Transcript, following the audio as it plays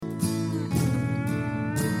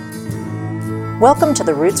Welcome to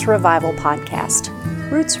the Roots Revival podcast.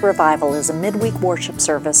 Roots Revival is a midweek worship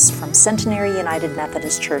service from Centenary United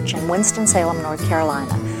Methodist Church in Winston-Salem, North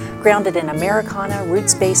Carolina, grounded in Americana,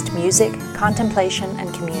 roots-based music, contemplation,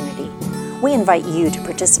 and community. We invite you to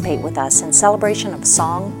participate with us in celebration of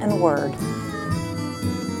song and word.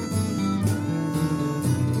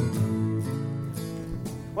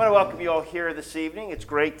 I want to welcome you all here this evening. It's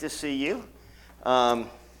great to see you.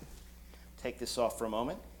 Take this off for a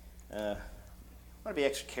moment. I want to be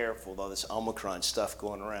extra careful, though, this Omicron stuff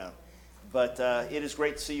going around. But it is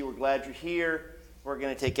great to see you. We're glad you're here. We're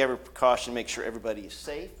going to take every precaution to make sure everybody is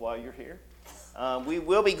safe while you're here. We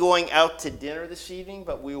will be going out to dinner this evening,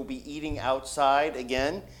 but we will be eating outside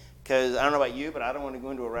again. Because I don't know about you, but I don't want to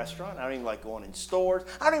go into a restaurant. I don't even like going in stores.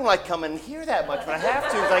 I don't even like coming here that much, but I have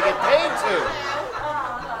to because I get paid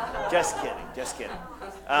to. Just kidding.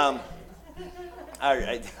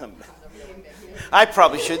 I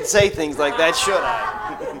probably shouldn't say things like that, should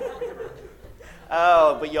I?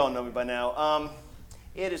 Oh, but y'all know me by now.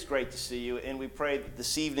 It is great to see you, and we pray that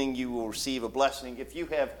this evening you will receive a blessing. If you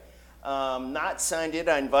have not signed in,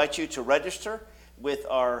 I invite you to register with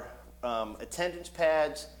our attendance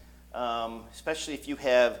pads, especially if you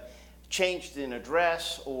have changed an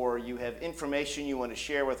address or you have information you want to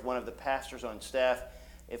share with one of the pastors on staff.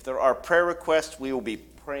 If there are prayer requests, we will be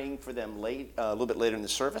praying for them a little bit later in the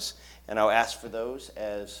service, and I'll ask for those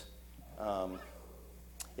as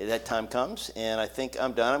that time comes. And I think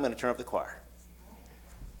I'm done. I'm going to turn up the choir.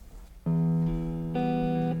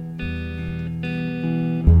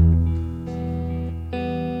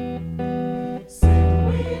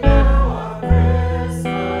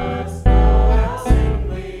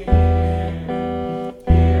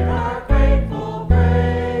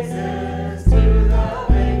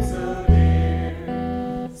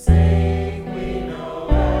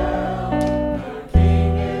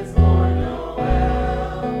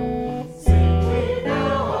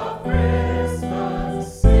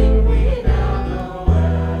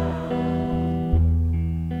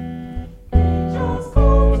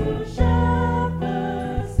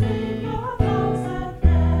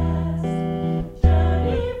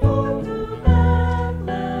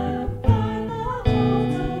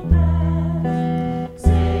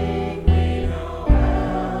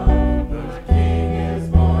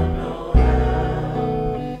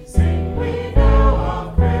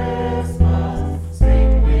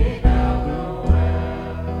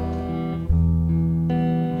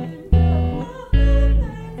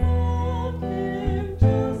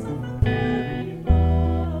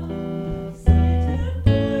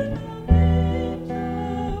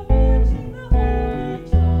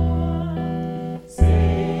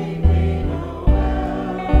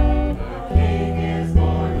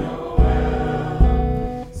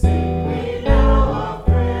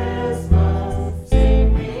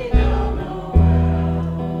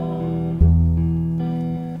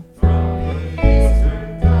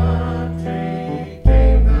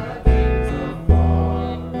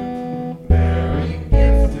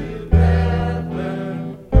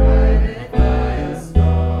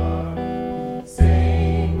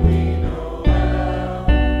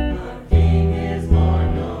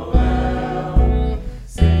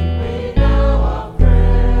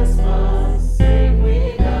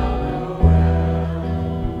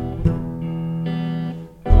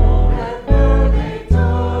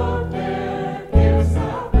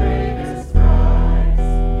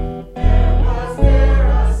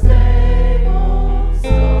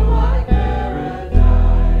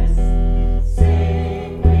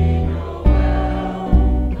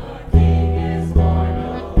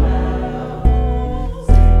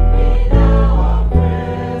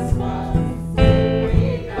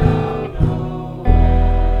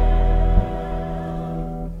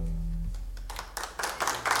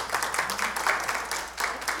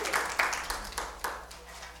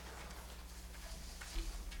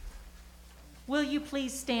 Will you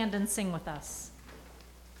please stand and sing with us?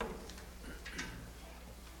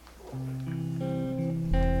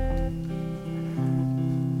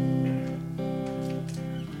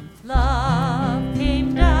 Love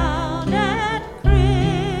came down at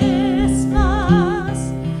Christmas.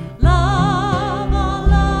 Love, a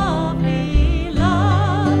lovely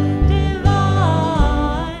love,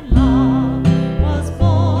 divine love, was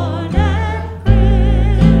born at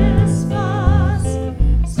Christmas.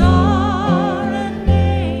 Star and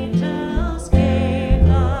angels gave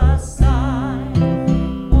the sign.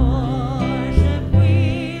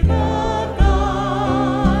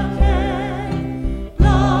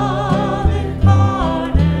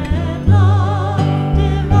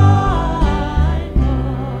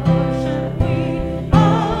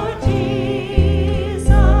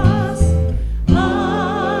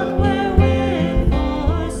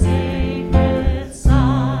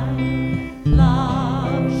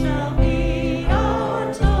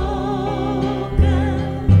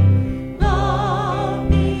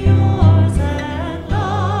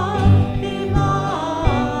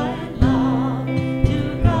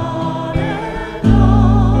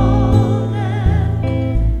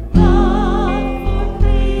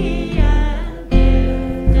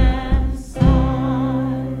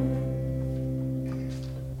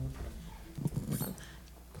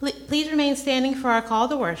 standing for our call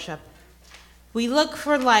to worship. We look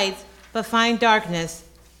for light, but find darkness,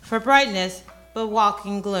 for brightness, but walk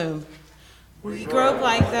in gloom. We grope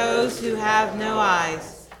like those who have no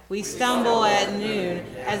eyes. We stumble at noon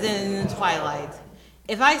as in the twilight.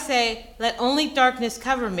 If I say, let only darkness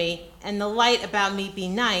cover me, and the light about me be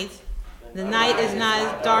night, the night is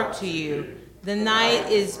not dark to you. The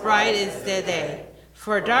night is bright as the day,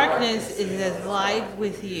 for darkness is as light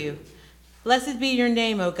with you. Blessed be your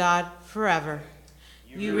name, O God, forever.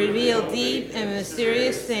 You reveal deep and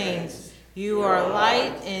mysterious things. You are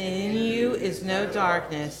light, and in you is no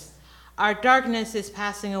darkness. Our darkness is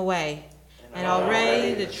passing away, and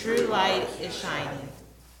already the true light is shining.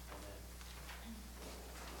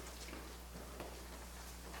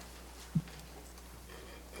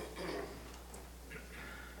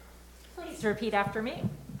 Please repeat after me.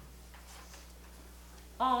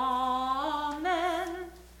 Amen.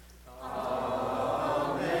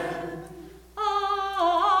 Amen.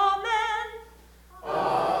 Amen.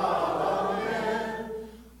 Amen.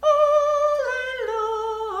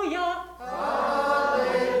 Hallelujah.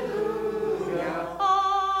 Hallelujah.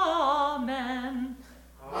 Amen.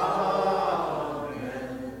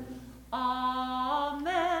 Amen.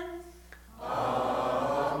 Amen.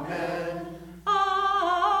 Amen.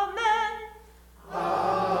 Amen.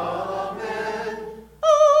 Amen.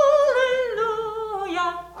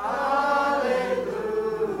 Hallelujah. Hallelujah.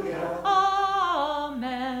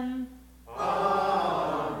 Amen.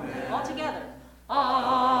 Amen. All together.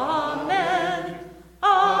 Amen.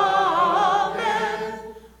 Amen.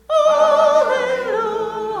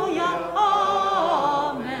 Hallelujah.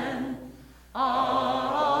 Amen.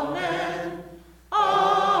 Amen.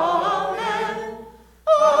 Amen.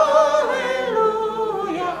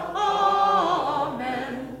 Hallelujah.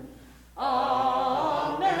 Amen. Amen. Amen.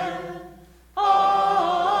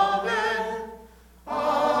 Hallelujah.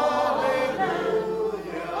 Amen.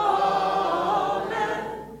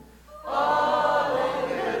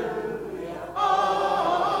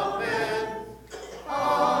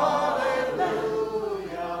 Hallelujah. Amen. Hallelujah. Amen.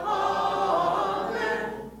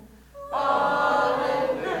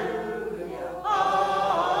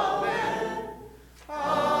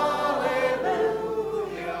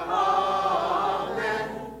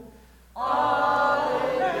 Amen. Hallelujah.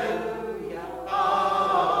 Amen.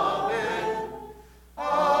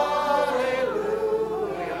 Hallelujah.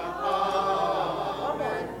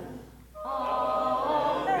 Amen. Hallelujah.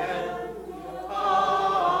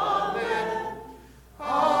 Amen.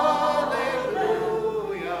 Hallelujah.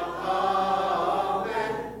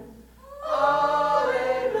 Amen.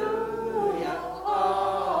 Hallelujah.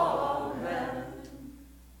 Amen.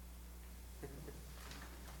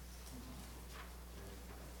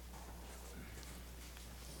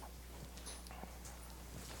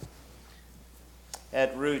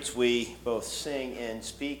 At Roots, we both sing and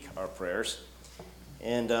speak our prayers.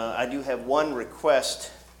 And I do have one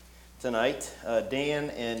request tonight. Dan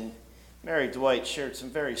and Mary Dwight shared some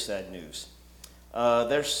very sad news.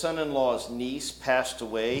 Their son-in-law's niece passed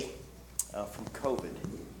away from COVID.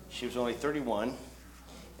 She was only 31,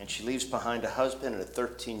 and she leaves behind a husband and a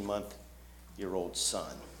 13-month-year-old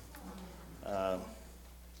son. A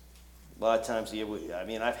lot of times,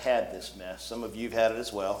 I've had this mess. Some of you have had it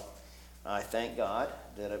as well. I thank God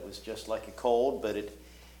that it was just like a cold, but it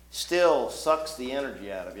still sucks the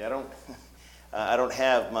energy out of you. I don't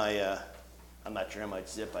have my, I'm not sure how much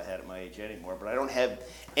zip I had at my age anymore, but I don't have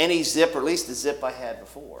any zip, or at least the zip I had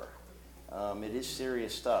before. It is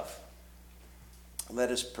serious stuff.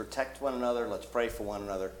 Let us protect one another. Let's pray for one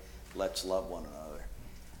another. Let's love one another.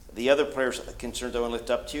 The other prayers, concerns I want to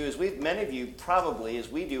lift up to you is many of you probably, as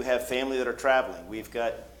we do, have family that are traveling. We've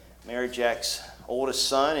got Mary Jack's oldest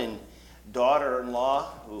son and daughter-in-law,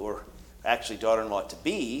 or actually daughter-in-law to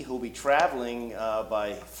be, who will be traveling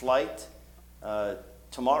by flight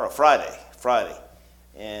tomorrow, Friday.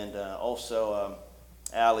 And also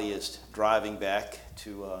Allie is driving back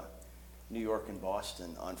to New York and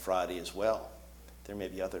Boston on Friday as well. There may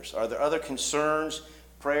be others. Are there other concerns,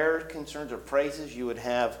 prayer concerns, or praises you would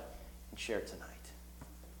have and share tonight?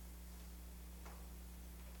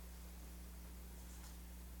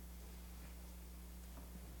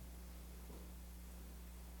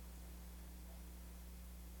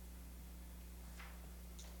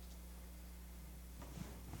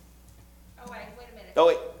 Wait a minute. Oh,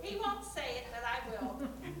 wait. He won't say it, but I will.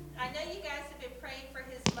 I know you guys have been praying for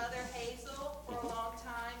his mother, Hazel, for a long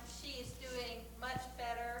time. She is doing much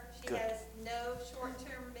better. She Good. has no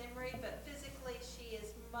short-term memory, but physically she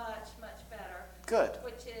is much, much better. Good.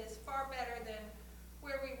 Which is far better than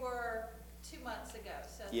where we were 2 months ago.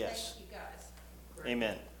 So Yes. thank you guys.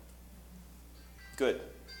 Amen. Good.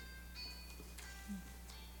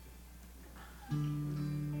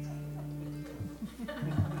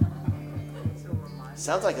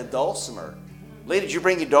 Sounds like a dulcimer. Lee, did you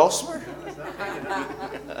bring your dulcimer?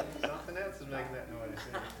 Something else is making that noise.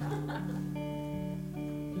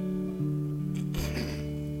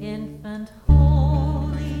 Infant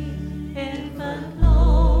holy, infant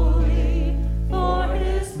lowly, for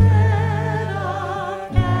his bed our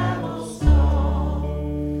cattle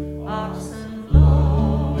stall. Oxen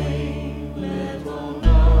blowing, little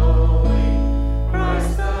knowing,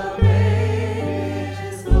 Christ the babe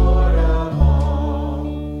is Lord of all.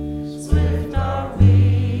 Swift are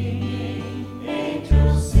winging,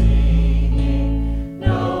 angels singing,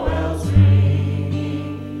 Noel's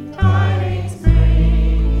ringing, tidings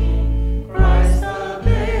bringing, Christ the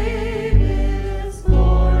babe is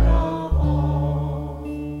Lord of all.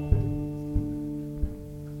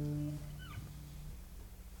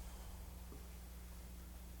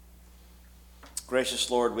 Gracious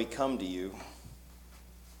Lord, we come to you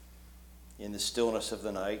in the stillness of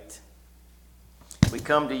the night. We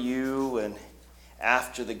come to you and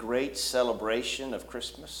after the great celebration of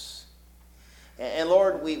Christmas. And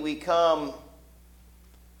Lord, we come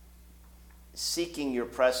seeking your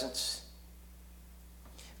presence.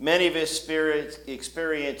 Many of us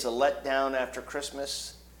experience a letdown after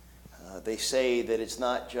Christmas. They say that it's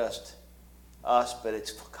not just us, but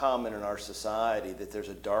it's common in our society that there's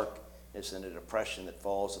a darkness and a depression that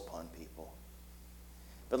falls upon people.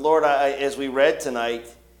 But Lord, as we read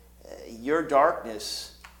tonight, your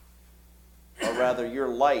darkness, or rather your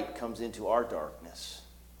light, comes into our darkness.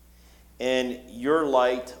 And your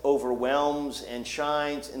light overwhelms and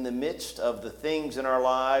shines in the midst of the things in our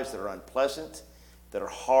lives that are unpleasant, that are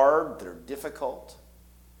hard, that are difficult.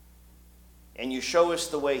 And you show us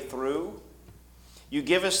the way through. You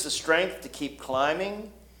give us the strength to keep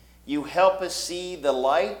climbing. You help us see the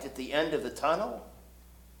light at the end of the tunnel.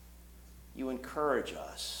 You encourage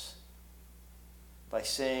us by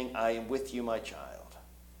saying, I am with you, my child.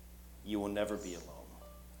 You will never be alone.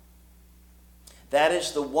 That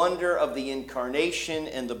is the wonder of the incarnation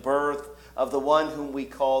and the birth of the one whom we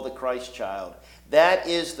call the Christ child. That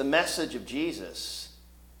is the message of Jesus,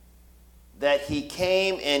 that he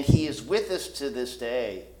came and he is with us to this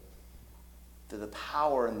day through the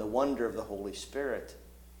power and the wonder of the Holy Spirit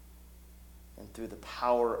and through the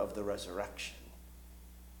power of the resurrection.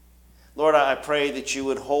 Lord, I pray that you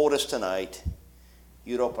would hold us tonight.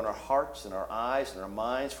 You'd open our hearts and our eyes and our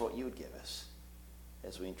minds for what you would give us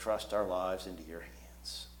as we entrust our lives into your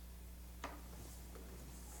hands.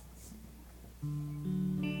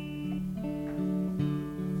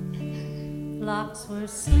 Flocks were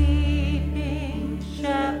sleeping,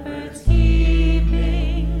 shepherds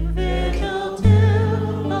keeping vigil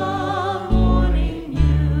till the morning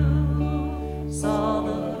new. Saw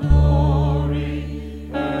the glory,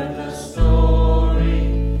 heard the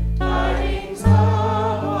story, tidings of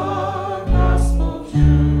a gospel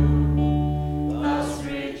true. Thus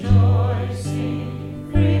rejoicing,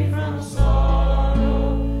 free from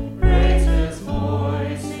sorrow, praise his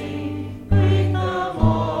voicing, greet the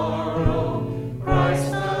morrow.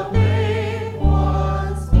 Christ the babe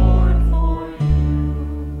was born for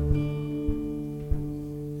you.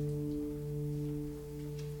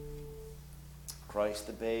 Christ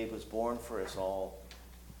the babe was born for us all.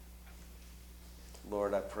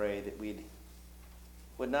 Lord, I pray that we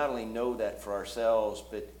would not only know that for ourselves,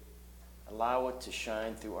 but allow it to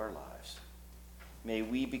shine through our lives. May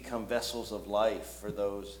we become vessels of life for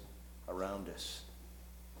those around us.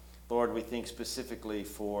 Lord, we think specifically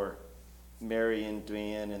for Mary and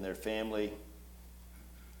Duane and their family.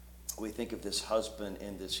 We think of this husband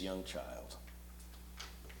and this young child.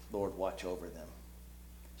 Lord, watch over them.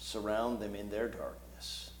 Surround them in their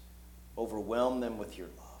darkness. Overwhelm them with your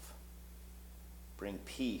love. Bring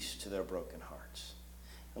peace to their broken hearts.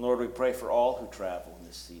 And Lord, we pray for all who travel in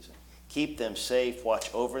this season. Keep them safe.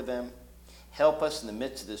 Watch over them. Help us in the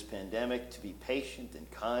midst of this pandemic to be patient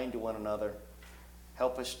and kind to one another.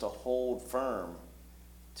 Help us to hold firm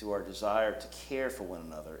to our desire to care for one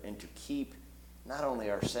another and to keep not only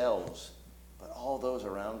ourselves, but all those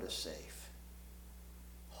around us safe.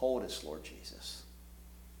 Hold us, Lord Jesus.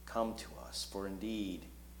 Come to us, for indeed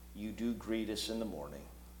you do greet us in the morning,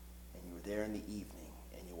 and you are there in the evening,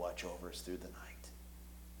 and you watch over us through the night.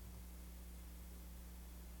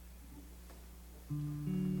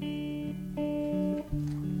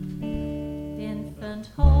 Infant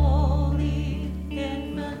holy,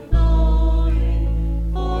 infant lowly,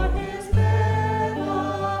 for his bed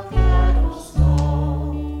a cattle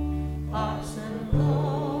stall. Oxen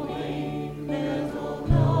lowing, little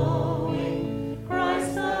knowing,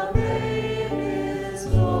 Christ the babe is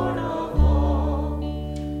Lord of all.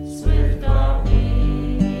 Swift are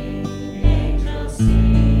winging, angels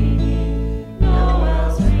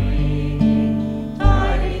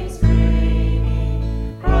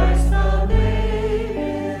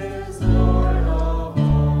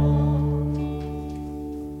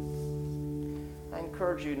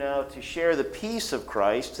to share the peace of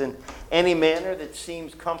Christ in any manner that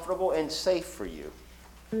seems comfortable and safe for you.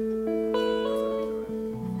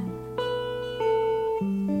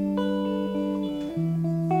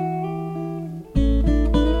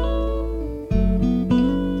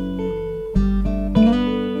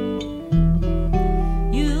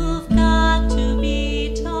 You've got to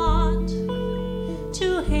be taught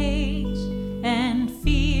to hate and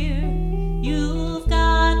fear. You've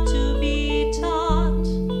got to be taught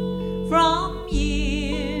from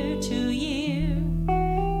year to year.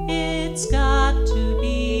 It's got to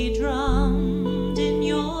be drummed in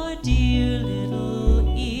your dear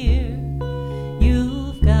little ear.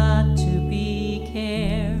 You've got to be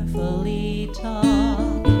carefully taught.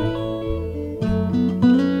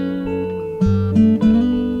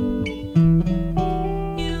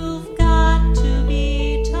 You've got to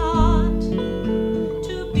be taught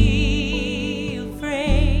to be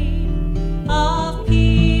afraid of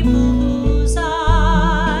people whose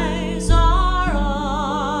eyes are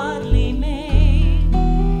oddly made,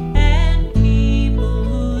 and people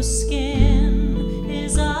whose skin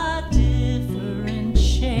is a different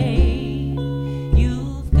shade.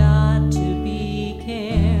 You've got to be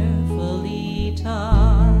carefully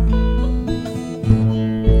taught.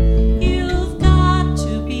 You've got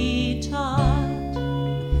to be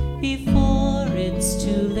taught before it's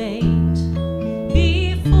too late,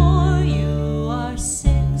 before you are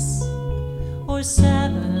 6 or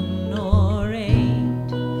 7 or 8,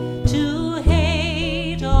 to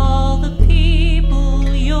hate all the people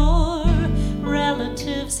your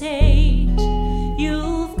relatives hate.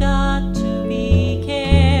 You've got to be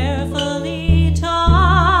carefully taught.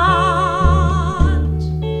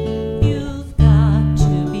 You've got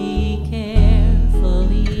to be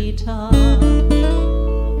carefully taught.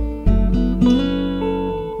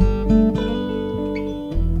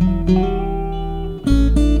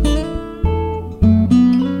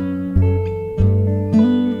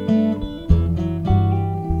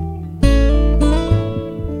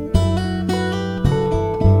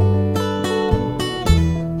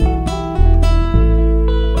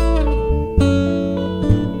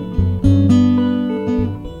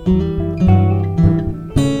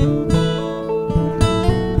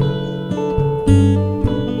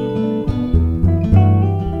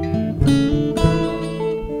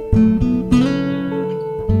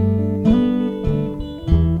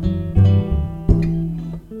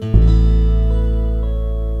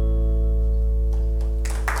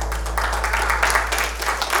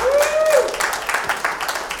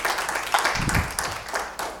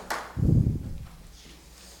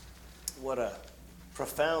 What a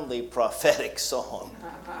profoundly prophetic song.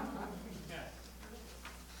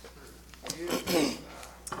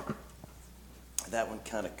 That one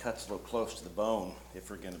kind of cuts a little close to the bone, if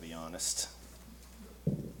we're going to be honest.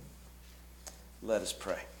 Let us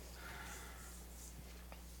pray.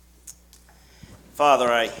 Father,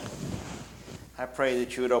 I pray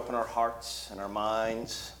that you would open our hearts and our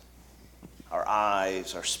minds, our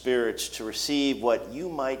eyes, our spirits to receive what you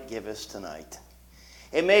might give us tonight.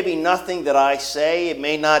 It may be nothing that I say. It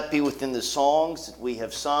may not be within the songs that we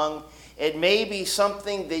have sung. It may be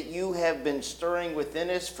something that you have been stirring within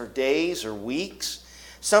us for days or weeks,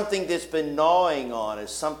 something that's been gnawing on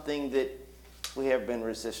us, something that we have been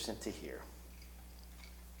resistant to hear.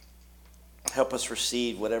 Help us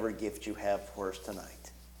receive whatever gift you have for us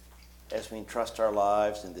tonight as we entrust our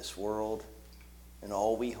lives in this world and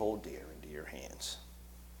all we hold dear into your hands.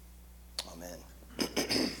 Amen.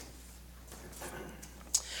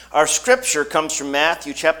 Our scripture comes from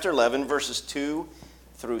Matthew chapter 11, verses 2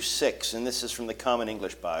 through 6, and this is from the Common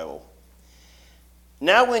English Bible.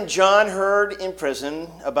 Now when John heard in prison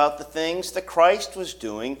about the things that Christ was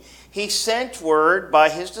doing, he sent word by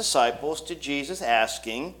his disciples to Jesus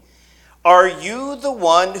asking, "Are you the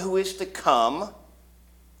one who is to come,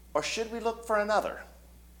 or should we look for another?"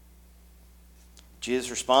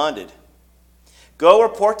 Jesus responded, "Go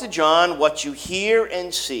report to John what you hear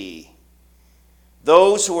and see.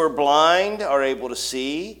 Those who are blind are able to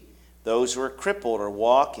see. Those who are crippled are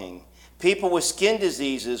walking. People with skin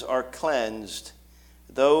diseases are cleansed.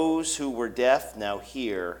 Those who were deaf now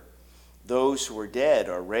hear. Those who were dead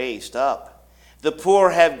are raised up. The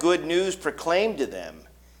poor have good news proclaimed to them.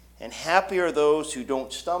 And happy are those who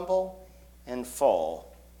don't stumble and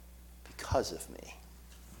fall because of me."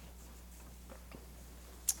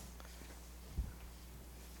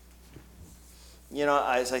 You know,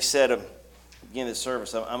 as I said at the beginning of the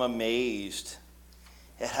service, I'm amazed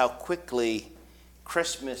at how quickly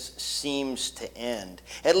Christmas seems to end.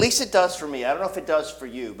 At least it does for me. I don't know if it does for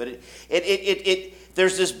you, but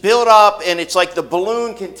there's this build up, and it's like the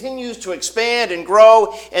balloon continues to expand and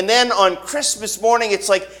grow, and then on Christmas morning, it's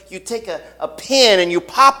like you take a pin and you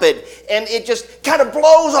pop it, and it just kind of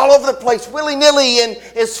blows all over the place willy-nilly, and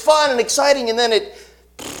it's fun and exciting, and then it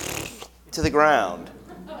to the ground.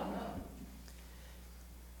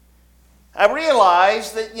 I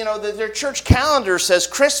realize that, that their church calendar says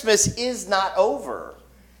Christmas is not over.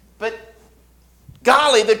 But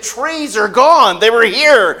golly, the trees are gone. They were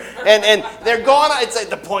here, and they're gone. It's like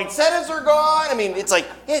the poinsettias are gone. I mean, it's like,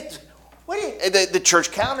 the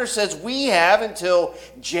church calendar says we have until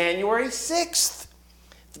January 6th,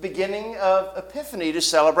 the beginning of Epiphany, to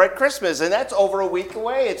celebrate Christmas. And that's over a week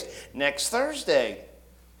away. It's next Thursday.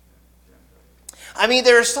 I mean,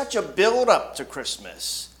 there is such a build-up to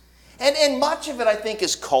Christmas. And much of it, I think,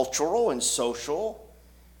 is cultural and social.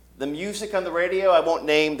 The music on the radio, I won't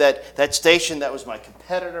name that station. That was my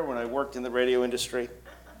competitor when I worked in the radio industry.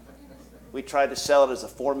 We tried to sell it as a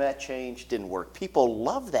format change. Didn't work. People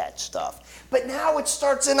love that stuff. But now it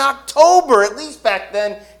starts in October, at least back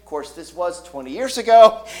then. Of course, this was 20 years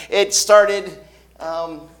ago. It started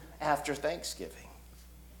after Thanksgiving.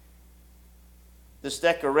 There's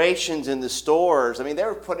decorations in the stores. I mean, they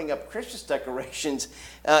were putting up Christmas decorations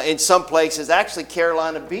in some places, actually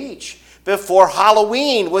Carolina Beach, before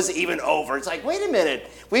Halloween was even over. It's like, wait a minute,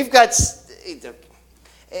 we've got,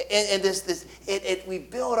 and we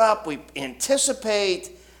build up, we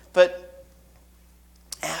anticipate, but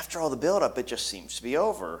after all the build up, it just seems to be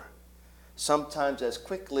over. Sometimes as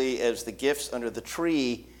quickly as the gifts under the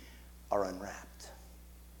tree are unwrapped.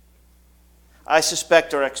 I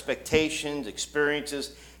suspect our expectations,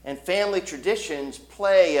 experiences, and family traditions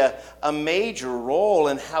play a major role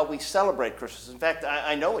in how we celebrate Christmas. In fact,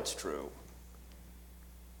 I know it's true.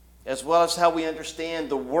 As well as how we understand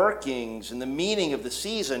the workings and the meaning of the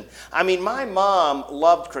season. I mean, my mom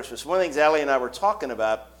loved Christmas. One of the things Allie and I were talking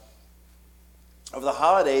about over the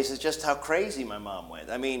holidays is just how crazy my mom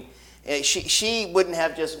went. I mean, she wouldn't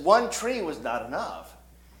have just one tree was not enough.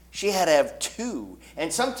 She had to have two.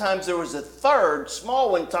 And sometimes there was a third,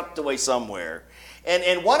 small one tucked away somewhere.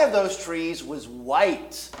 And one of those trees was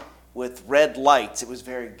white with red lights. It was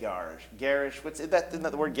very garish. Isn't that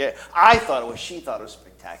the word garish? She thought it was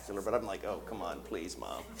spectacular, but I'm like, oh, come on, please,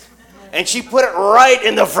 Mom. And she put it right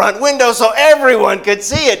in the front window so everyone could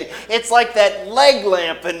see it. It's like that leg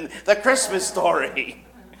lamp in The Christmas Story.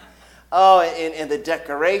 Oh, and the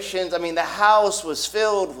decorations. I mean, the house was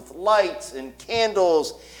filled with lights and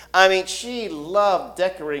candles. I mean, she loved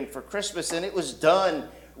decorating for Christmas, and it was done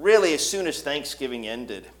really as soon as Thanksgiving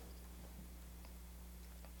ended.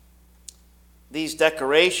 These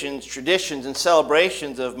decorations, traditions, and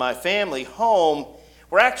celebrations of my family home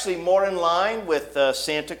were actually more in line with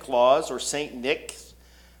Santa Claus or St. Nick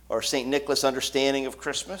or St. Nicholas' understanding of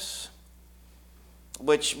Christmas,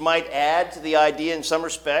 which might add to the idea in some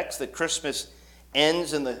respects that Christmas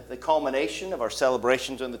ends in the culmination of our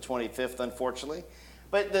celebrations on the 25th, unfortunately.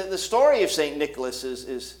 But the story of St. Nicholas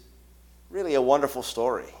is really a wonderful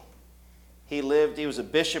story. He was a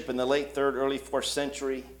bishop in the late 3rd, early 4th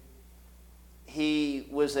century. He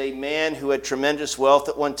was a man who had tremendous wealth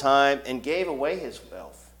at one time and gave away his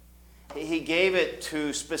wealth. He gave it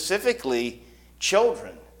to specifically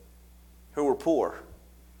children who were poor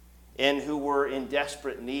and who were in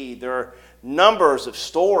desperate need. There are numbers of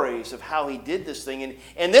stories of how he did this thing.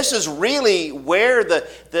 And this is really where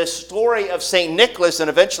the story of St. Nicholas and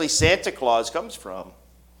eventually Santa Claus comes from.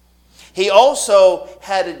 He also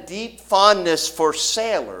had a deep fondness for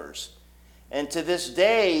sailors. And to this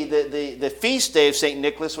day, the feast day of St.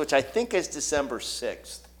 Nicholas, which I think is December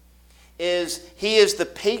 6th, he is the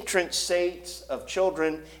patron saint of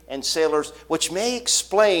children and sailors, which may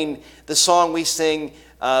explain the song we sing,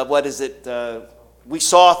 We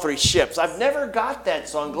Saw Three Ships. I've never got that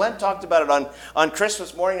song. Glenn talked about it on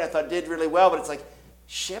Christmas morning. I thought it did really well, but it's like,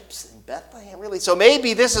 ships in Bethlehem, really? So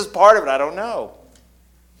maybe this is part of it. I don't know.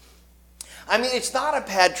 I mean, it's not a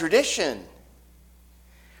bad tradition.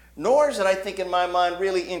 Nor is it, I think, in my mind,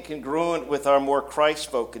 really incongruent with our more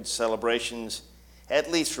Christ-focused celebrations,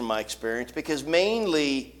 at least from my experience, because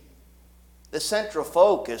mainly the central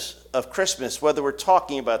focus of Christmas, whether we're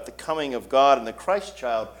talking about the coming of God and the Christ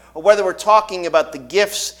child, or whether we're talking about the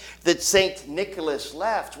gifts that St. Nicholas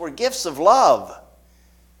left, were gifts of love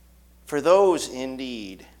for those in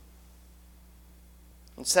need.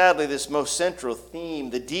 And sadly, this most central theme,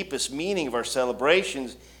 the deepest meaning of our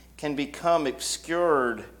celebrations, can become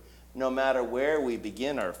obscured no matter where we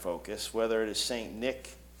begin our focus, whether it is St. Nick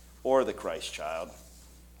or the Christ child.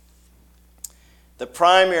 the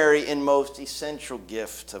primary and most essential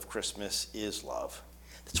gift of Christmas is love.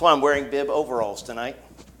 That's why I'm wearing bib overalls tonight.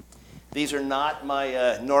 These are not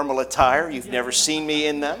my normal attire. You've never seen me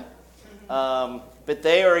in them. But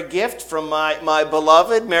they are a gift from my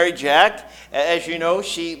beloved Mary Jack. As you know,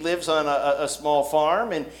 she lives on a small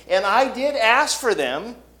farm, and I did ask for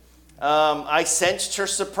them. I sensed her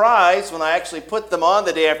surprise when I actually put them on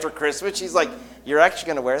the day after Christmas. She's like, "You're actually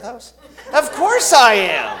going to wear those?" Of course I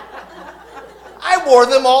am. I wore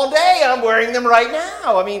them all day. I'm wearing them right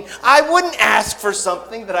now. I mean, I wouldn't ask for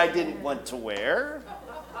something that I didn't want to wear.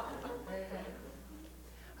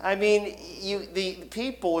 I mean, the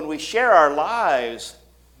people, when we share our lives,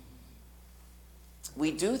 we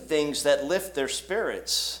do things that lift their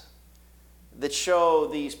spirits, that show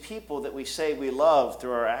these people that we say we love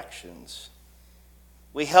through our actions.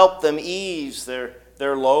 We help them ease their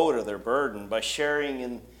load or their burden by sharing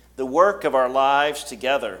in the work of our lives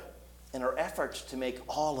together in our efforts to make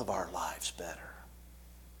all of our lives better.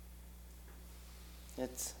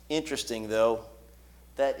 It's interesting, though,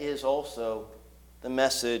 that is also the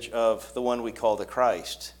message of the one we call the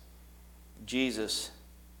Christ, Jesus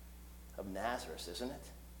of Nazareth, isn't it?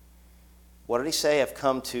 What did he say? "I've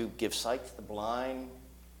come to give sight to the blind,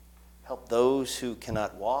 help those who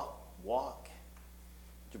cannot walk,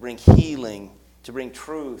 to bring healing, to bring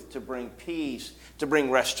truth, to bring peace, to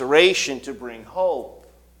bring restoration, to bring hope."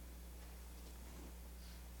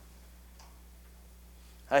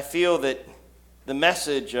 I feel that the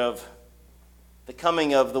message of the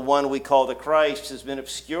coming of the one we call the Christ has been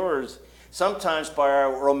obscured sometimes by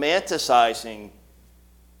our romanticizing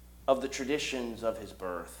of the traditions of his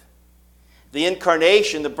birth. The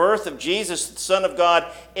incarnation, the birth of Jesus, the Son of God,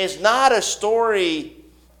 is not a story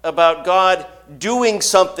about God doing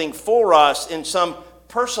something for us in some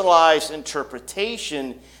personalized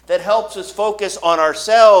interpretation that helps us focus on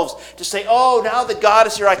ourselves to say, "Oh, now that God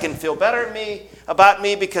is here, I can feel better about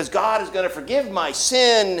me because God is going to forgive my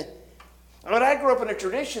sin." I mean, I grew up in a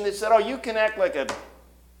tradition that said, "Oh, you can act like a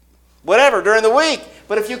whatever during the week,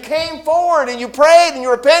 but if you came forward and you prayed and you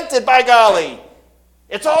repented, by golly,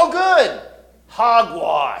 it's all good."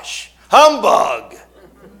 Hogwash. Humbug.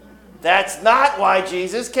 That's not why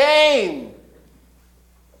Jesus came.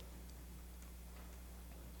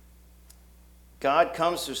 God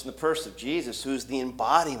comes to us in the person of Jesus, who is the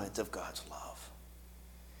embodiment of God's love.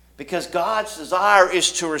 Because God's desire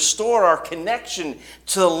is to restore our connection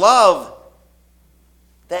to the love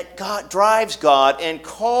that God drives God and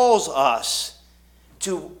calls us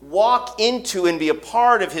to walk into and be a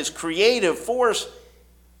part of his creative force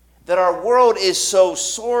that our world is so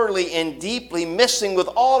sorely and deeply missing, with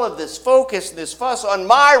all of this focus and this fuss on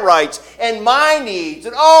my rights and my needs.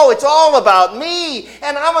 And oh, it's all about me,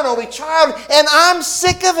 and I'm an only child, and I'm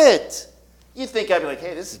sick of it. You'd think I'd be like,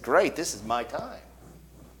 "Hey, this is great. This is my time."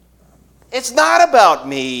 It's not about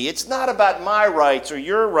me. It's not about my rights or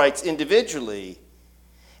your rights individually.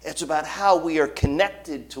 It's about how we are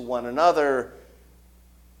connected to one another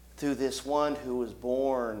through this one who was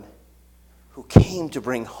born, who came to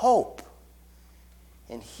bring hope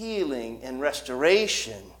and healing and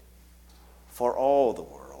restoration for all the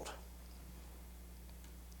world.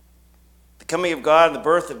 The coming of God and the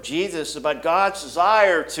birth of Jesus is about God's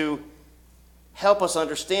desire to help us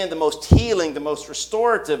understand the most healing, the most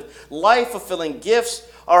restorative, life-fulfilling gifts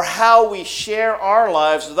are how we share our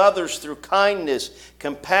lives with others through kindness,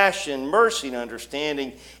 compassion, mercy, and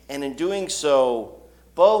understanding. And in doing so,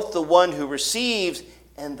 both the one who receives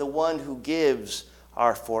and the one who gives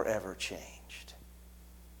are forever changed.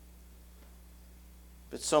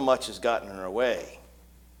 But so much has gotten in our way.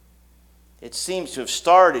 It seems to have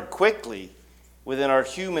started quickly within our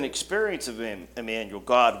human experience of Emmanuel,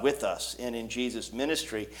 God with us, and in Jesus'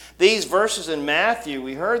 ministry. These verses in Matthew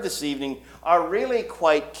we heard this evening are really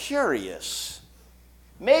quite curious,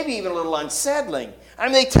 maybe even a little unsettling. I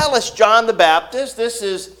mean, they tell us John the Baptist, this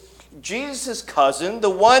is Jesus' cousin, the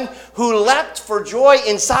one who leapt for joy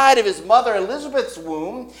inside of his mother Elizabeth's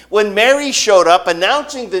womb when Mary showed up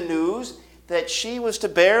announcing the news that she was to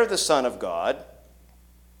bear the Son of God.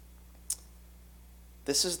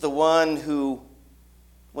 This is the one who,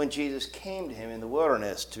 when Jesus came to him in the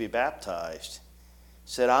wilderness to be baptized,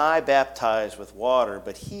 said, "I baptize with water,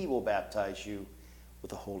 but he will baptize you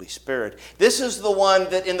with the Holy Spirit." This is the one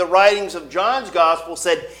that in the writings of John's Gospel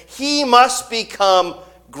said, "He must become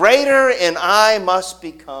greater and I must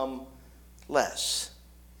become less."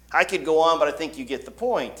 I could go on, but I think you get the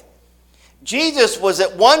point. Jesus was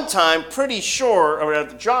at one time pretty sure, or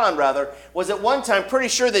John rather, was at one time pretty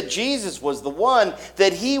sure that Jesus was the one,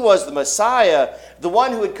 that he was the Messiah, the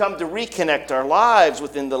one who had come to reconnect our lives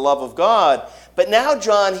within the love of God. But now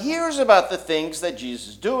John hears about the things that Jesus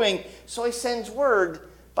is doing, so he sends word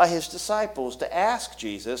by his disciples to ask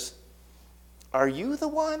Jesus, "Are you the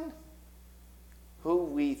one who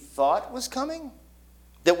we thought was coming?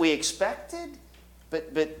 That we expected?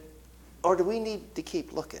 Or do we need to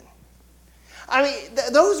keep looking?" I mean,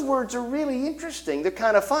 those words are really interesting. They're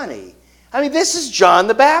kind of funny. I mean, this is John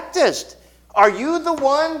the Baptist. Are you the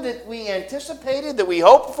one that we anticipated, that we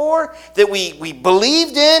hoped for, that we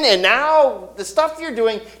believed in, and now the stuff you're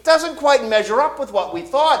doing doesn't quite measure up with what we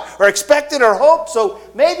thought or expected or hoped, so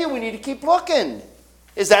maybe we need to keep looking.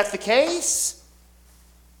 Is that the case?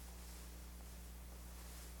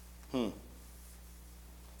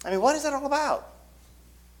 I mean, what is that all about?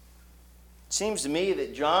 It seems to me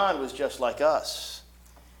that John was just like us.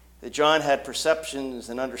 That John had perceptions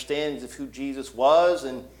and understandings of who Jesus was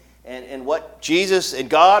and what Jesus and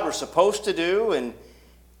God were supposed to do, and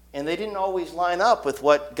they didn't always line up with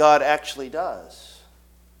what God actually does.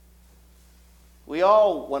 We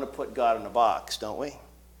all want to put God in a box, don't we?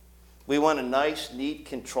 We want a nice, neat,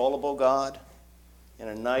 controllable God and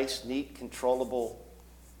a nice, neat, controllable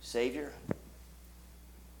Savior.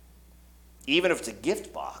 Even if it's a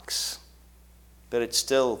gift box, but it's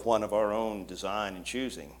still one of our own design and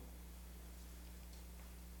choosing.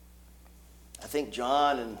 I think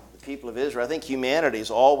John and the people of Israel, I think humanity has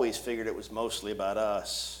always figured it was mostly about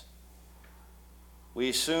us. We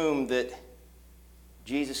assumed that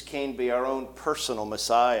Jesus came to be our own personal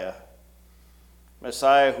Messiah.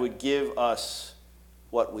 Messiah who would give us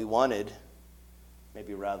what we wanted,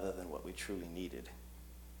 maybe rather than what we truly needed.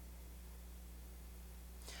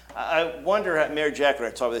 I wonder, Mary Jack and I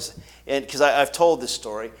talked about this, because I've told this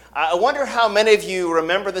story. I wonder how many of you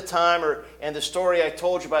remember the time and the story I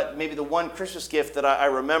told you about maybe the one Christmas gift that I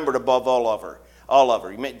remembered above all other. All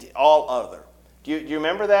other. Do you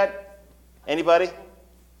remember that? Anybody?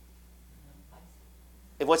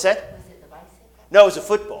 What's that? Was it the bicycle? No, it was a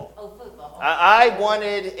football. Oh, football. I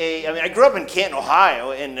I grew up in Canton,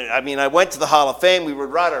 Ohio, and I went to the Hall of Fame. We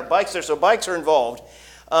would ride our bikes there, so bikes are involved.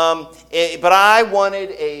 But I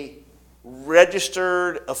wanted a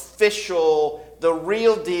registered, official, the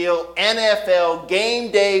real deal NFL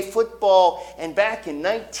game day football. And back in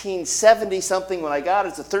 1970-something, when I got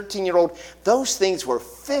it as a 13-year-old, those things were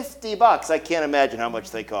 $50. I can't imagine how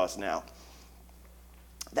much they cost now.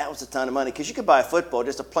 That was a ton of money, because you could buy a football,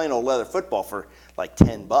 just a plain old leather football, for like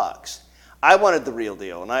 $10. I wanted the real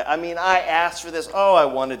deal. And I asked for this. Oh, I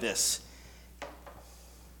wanted this.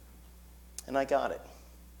 And I got it.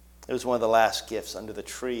 It was one of the last gifts under the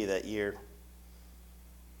tree that year.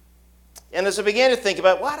 And as I began to think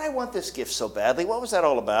about, why did I want this gift so badly? What was that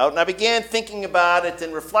all about? And I began thinking about it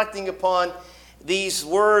and reflecting upon these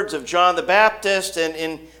words of John the Baptist.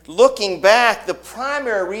 And looking back, the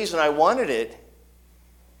primary reason I wanted it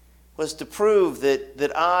was to prove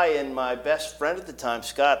that I and my best friend at the time,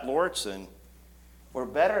 Scott Lortzen, were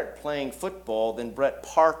better at playing football than Brett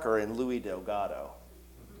Parker and Louis Delgado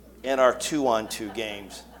in our 2-on-2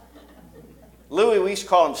 games. Louis, we used to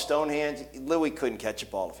call him Stonehands. Louis couldn't catch a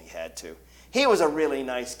ball if he had to. He was a really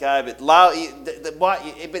nice guy, but and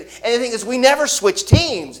the thing is, we never switched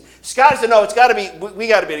teams. Scott said, "No, we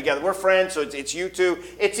got to be together. We're friends, so it's you two.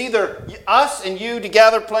 It's either us and you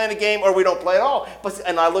together playing a game, or we don't play at all."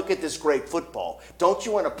 And I look at this great football. Don't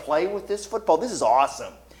you want to play with this football? This is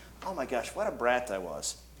awesome. Oh my gosh, what a brat I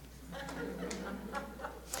was.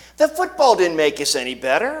 The football didn't make us any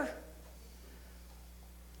better.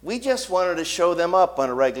 We just wanted to show them up on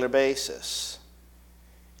a regular basis.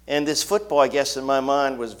 And this football, I guess, in my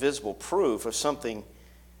mind, was visible proof of something,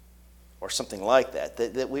 or something like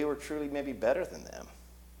that we were truly maybe better than them.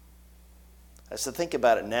 As I think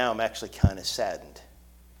about it now, I'm actually kind of saddened.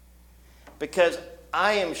 Because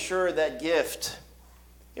I am sure that gift,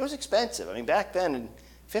 it was expensive. I mean, back then,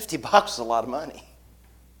 $50 was a lot of money.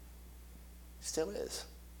 It still is.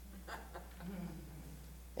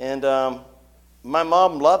 And my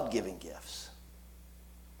mom loved giving gifts.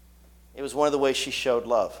 It was one of the ways she showed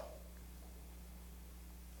love.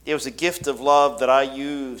 It was a gift of love that I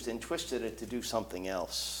used and twisted it to do something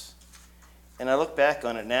else. And I look back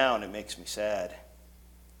on it now and it makes me sad.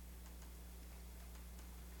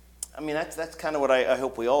 I mean, that's kind of what I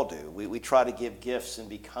hope we all do. We try to give gifts and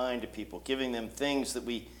be kind to people, giving them things that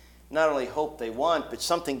we not only hope they want, but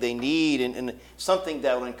something they need, and something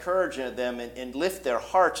that will encourage them and lift their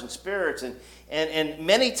hearts and spirits. And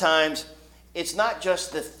many times, it's not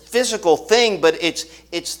just the physical thing, but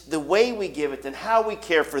it's the way we give it and how we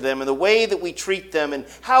care for them and the way that we treat them and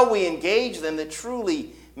how we engage them that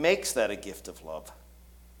truly makes that a gift of love.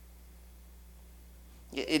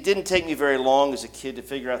 It didn't take me very long as a kid to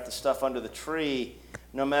figure out the stuff under the tree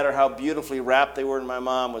no matter how beautifully wrapped they were. And my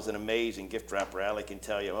mom was an amazing gift wrapper. Allie can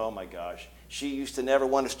tell you, oh my gosh. She used to never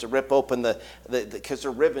want us to rip open because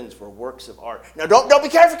her ribbons were works of art. Now don't be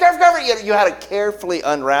careful. You had to carefully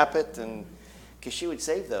unwrap it, and because she would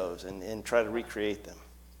save those and try to recreate them.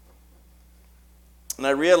 And I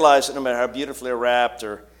realized that no matter how beautifully wrapped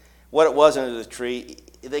or what it was under the tree,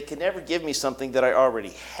 they could never give me something that I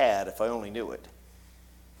already had if I only knew it.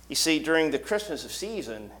 You see, during the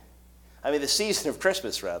season of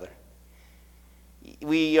Christmas, rather,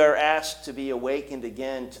 we are asked to be awakened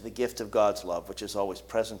again to the gift of God's love, which is always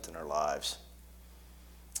present in our lives.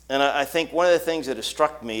 And I think one of the things that has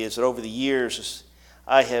struck me is that over the years,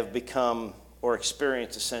 I have become or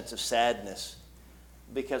experienced a sense of sadness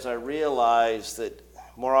because I realize that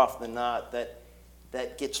more often than not,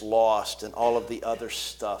 that gets lost in all of the other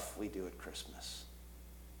stuff we do at Christmas.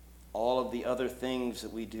 All of the other things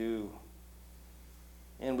that we do.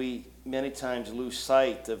 And we many times lose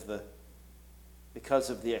sight of because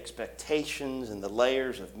of the expectations and the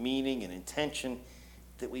layers of meaning and intention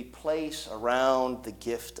that we place around the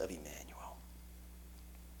gift of Emmanuel.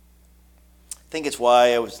 I think it's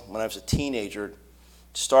why when I was a teenager, it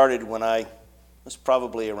started when I was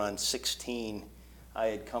probably around 16. I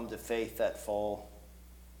had come to faith that fall.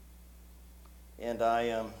 And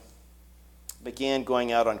I began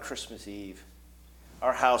going out on Christmas Eve.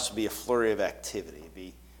 Our house would be a flurry of activity. It'd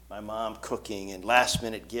be my mom cooking and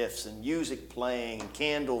last-minute gifts and music playing and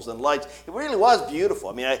candles and lights. It really was beautiful.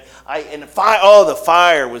 I mean, the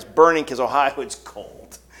fire was burning because Ohio was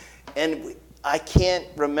cold. And I can't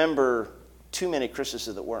remember too many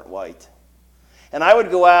Christmases that weren't white. And I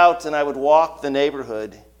would go out and I would walk the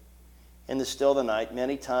neighborhood in the still of the night.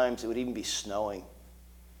 Many times it would even be snowing.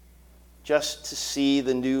 Just to see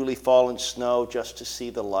the newly fallen snow, just to see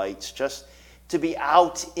the lights, just to be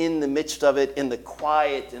out in the midst of it, in the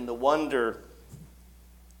quiet, in the wonder.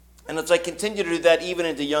 And as I continued to do that, even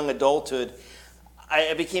into young adulthood,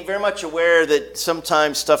 I became very much aware that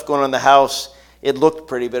sometimes stuff going on in the house, it looked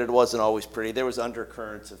pretty, but it wasn't always pretty. There was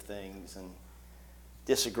undercurrents of things and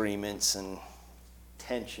disagreements and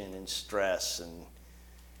tension and stress and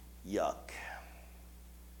yuck.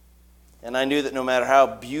 And I knew that no matter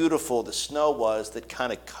how beautiful the snow was that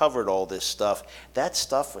kind of covered all this stuff, that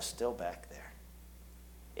stuff was still back there.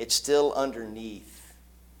 It's still underneath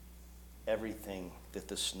everything that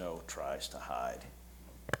the snow tries to hide.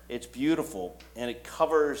 It's beautiful, and it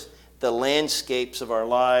covers the landscapes of our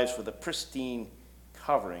lives with a pristine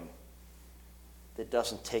covering that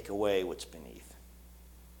doesn't take away what's beneath.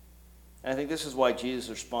 And I think this is why Jesus'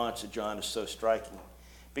 response to John is so striking.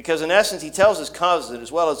 Because in essence, he tells his cousin as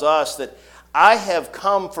well as us that I have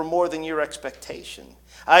come for more than your expectation.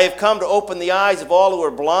 I have come to open the eyes of all who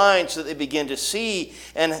are blind so that they begin to see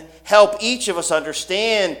and help each of us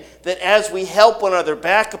understand that as we help one another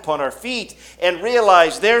back upon our feet and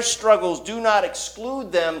realize their struggles do not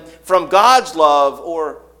exclude them from God's love,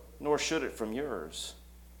 nor should it from yours.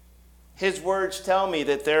 His words tell me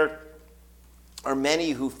that there are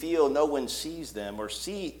many who feel no one sees them or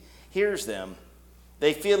hears them.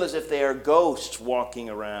 They feel as if they are ghosts walking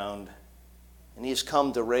around, and he has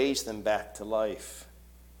come to raise them back to life.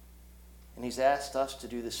 And he's asked us to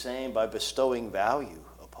do the same by bestowing value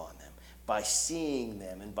upon them, by seeing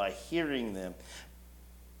them and by hearing them.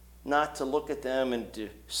 Not to look at them and to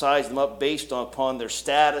size them up based upon their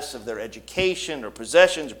status of their education or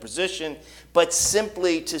possessions or position, but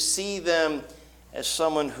simply to see them as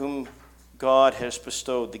someone whom God has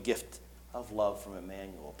bestowed the gift of love from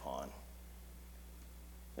Emmanuel upon.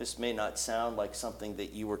 This may not sound like something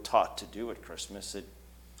that you were taught to do at Christmas. It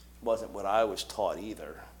wasn't what I was taught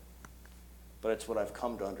either. But it's what I've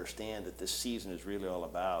come to understand that this season is really all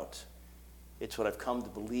about. It's what I've come to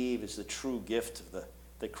believe is the true gift of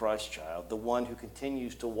the Christ child, the one who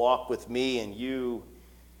continues to walk with me and you,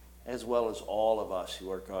 as well as all of us who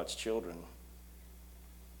are God's children.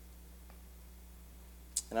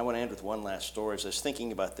 And I want to end with one last story. As I was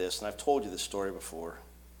thinking about this, and I've told you this story before,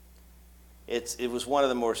 it was one of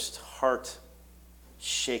the most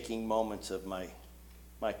heart-shaking moments of my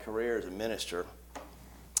career as a minister.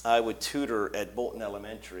 I would tutor at Bolton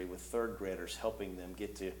Elementary with third graders, helping them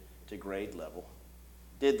get to grade level.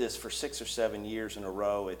 Did this for 6 or 7 years in a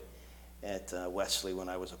row at Wesley when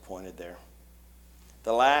I was appointed there.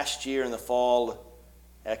 The last year in the fall,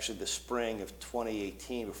 actually the spring of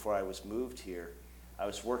 2018, before I was moved here, I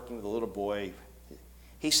was working with a little boy.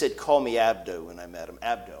 He said, "Call me Abdo," when I met him,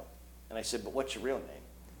 Abdo. And I said, "But what's your real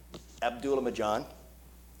name?" "Abdullah Majan."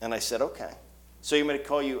 And I said, "Okay. So you want me to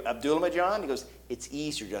call you Abdullah Majan?" He goes, "It's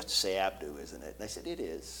easier just to say Abdu, isn't it?" And I said, "It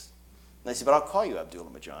is." And I said, "But I'll call you Abdullah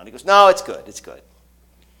Majan." He goes, "No, it's good, it's good."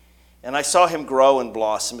 And I saw him grow and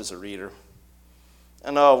blossom as a reader.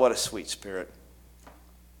 And oh, what a sweet spirit.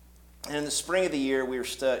 And in the spring of the year, we were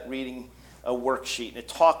reading a worksheet, and it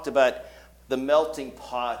talked about the melting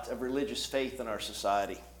pot of religious faith in our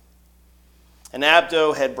society. And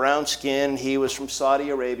Abdo had brown skin. He was from Saudi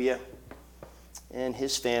Arabia, and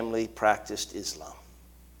his family practiced Islam.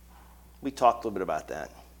 We talked a little bit about that.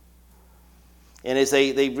 And as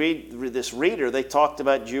they read this reader, they talked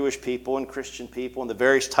about Jewish people and Christian people and the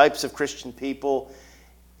various types of Christian people.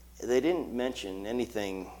 They didn't mention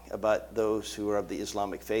anything about those who are of the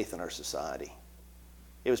Islamic faith in our society.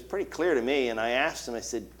 It was pretty clear to me, and I asked him, I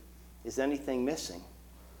said, is anything missing?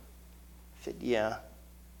 He said, yeah.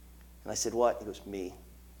 And I said, what? He goes, me.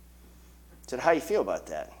 I said, how do you feel about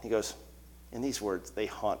that? He goes, in these words, they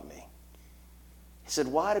haunt me. He said,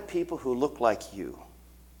 why do people who look like you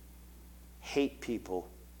hate people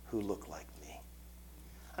who look like me?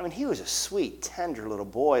 I mean, he was a sweet, tender little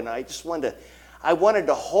boy, and I wanted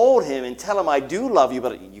to hold him and tell him I do love you,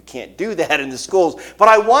 but you can't do that in the schools. But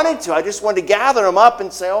I wanted to. I just wanted to gather him up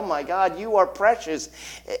and say, oh my God, you are precious.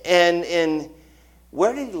 And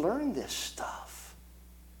where did he learn this stuff?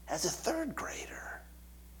 As a third grader.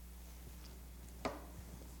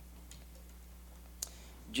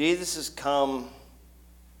 Jesus has come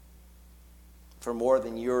for more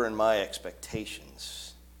than your and my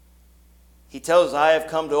expectations. He tells us, I have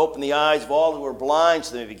come to open the eyes of all who are blind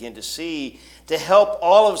so they may begin to see, to help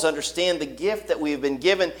all of us understand the gift that we have been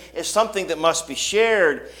given is something that must be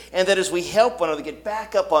shared, and that as we help one another get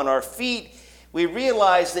back up on our feet, we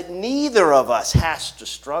realize that neither of us has to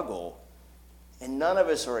struggle, and none of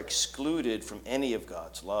us are excluded from any of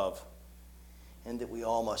God's love, and that we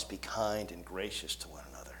all must be kind and gracious to one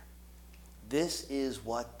another. This is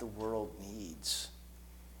what the world needs.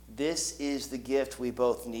 This is the gift we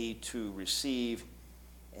both need to receive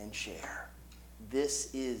and share.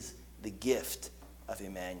 This is the gift of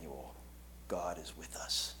Emmanuel. God is with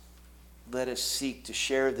us. Let us seek to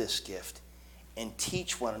share this gift and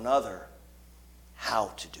teach one another how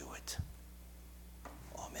to do it.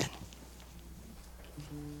 Amen.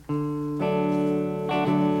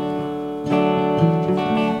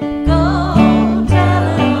 Go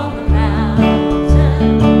tell it on the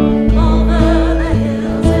mountain, over the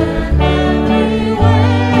hills and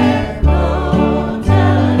everywhere. Go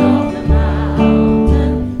tell it on the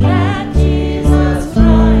mountain that Jesus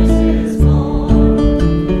Christ is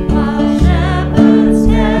born. While shepherds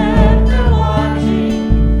kept their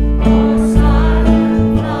watching, or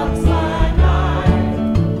silent flocks by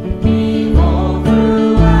night, behold,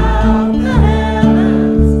 throughout the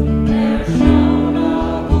heavens there shone a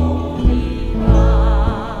holy light.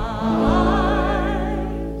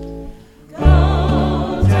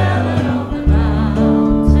 Go tell it on the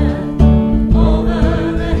mountain,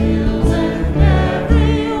 over the hills and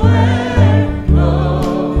everywhere.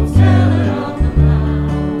 Go tell it on the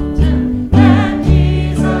mountain that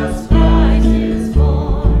Jesus Christ is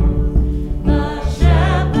born. The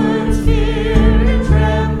shepherds feared and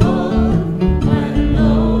trembled when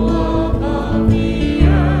low above the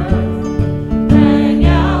earth rang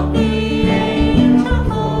out the angel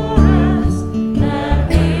chorus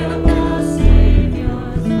that hailed the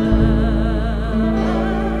Savior's birth.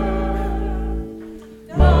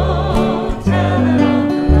 Go tell it on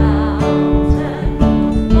the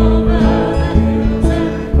mountain, over the hills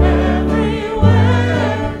and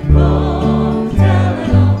everywhere. Go tell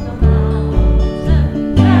it on the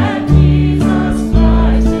mountain that Jesus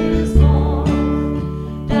Christ is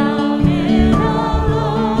born. Down in a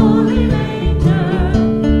lowly manger,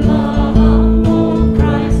 the humble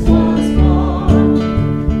Christ was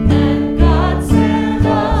born, and God sent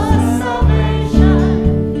us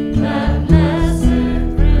salvation, that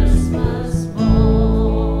blessed Christmas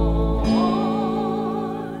morn.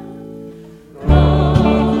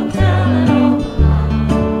 Go tell it on the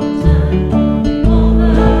mountain,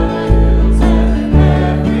 over the hills and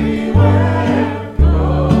everywhere.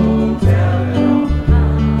 Go tell it on the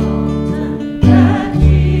mountain that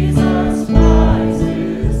Jesus Christ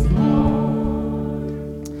is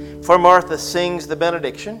born. Before Martha sings the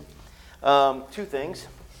benediction, two things.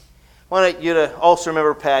 I want you to also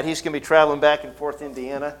remember Pat. He's going to be traveling back and forth to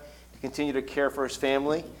Indiana to continue to care for his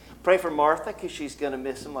family. Pray for Martha because she's going to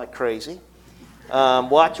miss him like crazy.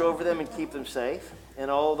 Watch over them and keep them safe.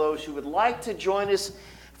 And all those who would like to join us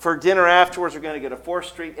for dinner afterwards, we're going to go to 4th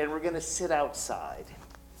Street and we're going to sit outside.